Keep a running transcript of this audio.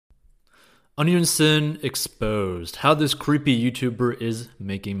Onion Sin exposed. How this creepy YouTuber is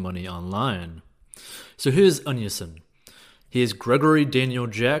making money online. So here's Onion Sin. He is Gregory Daniel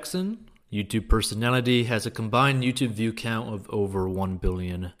Jackson. YouTube personality, has a combined YouTube view count of over 1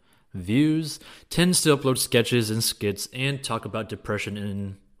 billion views. Tends to upload sketches and skits and talk about depression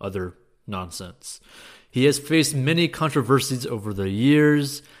and other nonsense. He has faced many controversies over the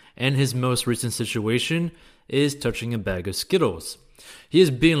years, and his most recent situation is touching a bag of Skittles. He is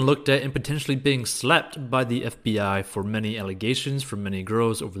being looked at and potentially being slapped by the FBI for many allegations from many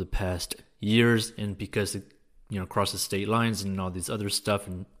girls over the past years, and because it crosses state lines and all these other stuff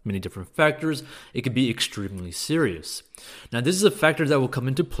and many different factors, it could be extremely serious. Now, this is a factor that will come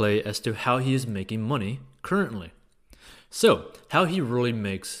into play as to how he is making money currently. So, how he really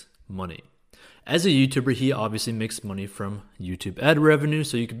makes money. As a YouTuber, he obviously makes money from YouTube ad revenue.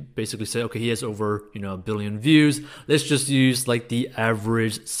 So you could basically say, okay, he has over, 1 billion views. Let's just use like the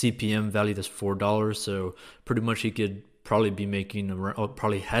average CPM value that's $4. So pretty much he could probably be making around, or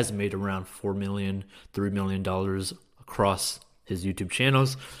probably has made around $4 million, $3 million across his YouTube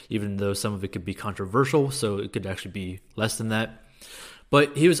channels, even though some of it could be controversial. So it could actually be less than that.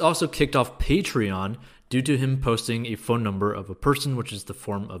 But he was also kicked off Patreon due to him posting a phone number of a person, which is the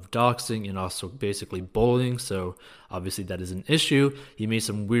form of doxing and also basically bullying. So obviously that is an issue. He made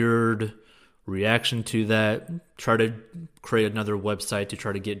some weird reaction to that, tried to create another website to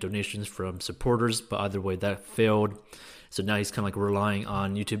try to get donations from supporters, but either way that failed. So now he's kind of like relying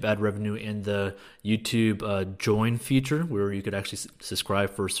on YouTube ad revenue and the YouTube join feature, where you could actually subscribe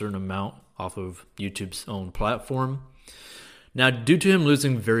for a certain amount off of YouTube's own platform. Now, due to him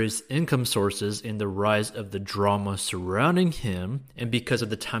losing various income sources and the rise of the drama surrounding him, and because of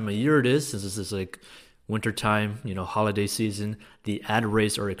the time of year it is, since this is like wintertime, holiday season, the ad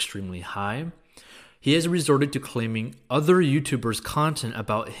rates are extremely high, he has resorted to claiming other YouTubers' content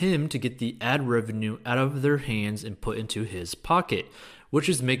about him to get the ad revenue out of their hands and put into his pocket, which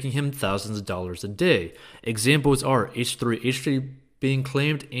is making him thousands of dollars a day. Examples are H3 being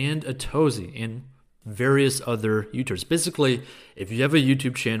claimed and Atozy and various other YouTubers. Basically, if you have a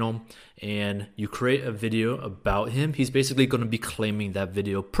YouTube channel and you create a video about him, he's basically going to be claiming that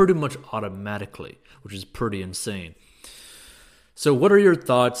video pretty much automatically, which is pretty insane. So what are your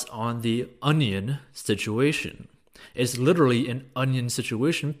thoughts on the onion situation? It's literally an onion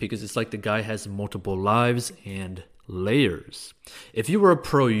situation because it's like the guy has multiple lives and layers. If you were a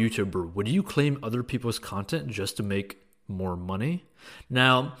pro YouTuber, would you claim other people's content just to make more money?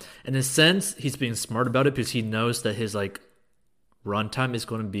 Now, in a sense, he's being smart about it because he knows that his runtime is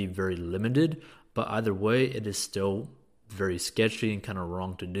going to be very limited, but either way, it is still very sketchy and kind of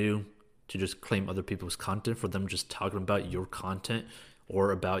wrong to do, to just claim other people's content for them just talking about your content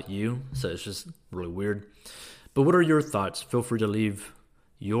or about you. So it's just really weird. But what are your thoughts? Feel free to leave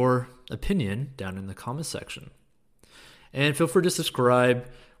your opinion down in the comment section. And feel free to subscribe,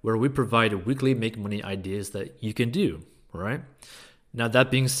 where we provide weekly make money ideas that you can do, right? Now,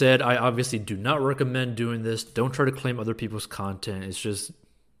 that being said, I obviously do not recommend doing this. Don't try to claim other people's content. It's just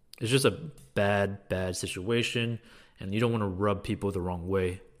a bad situation, and you don't want to rub people the wrong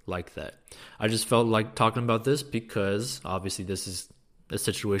way like that. I just felt like talking about this because obviously this is a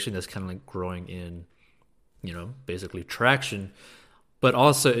situation that's kind of like growing in, basically traction. But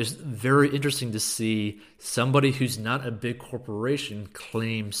also, it's very interesting to see somebody who's not a big corporation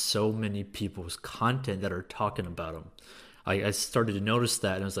claim so many people's content that are talking about them. I started to notice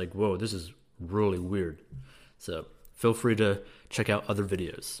that, and I was like, whoa, this is really weird. So feel free to check out other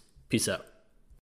videos. Peace out.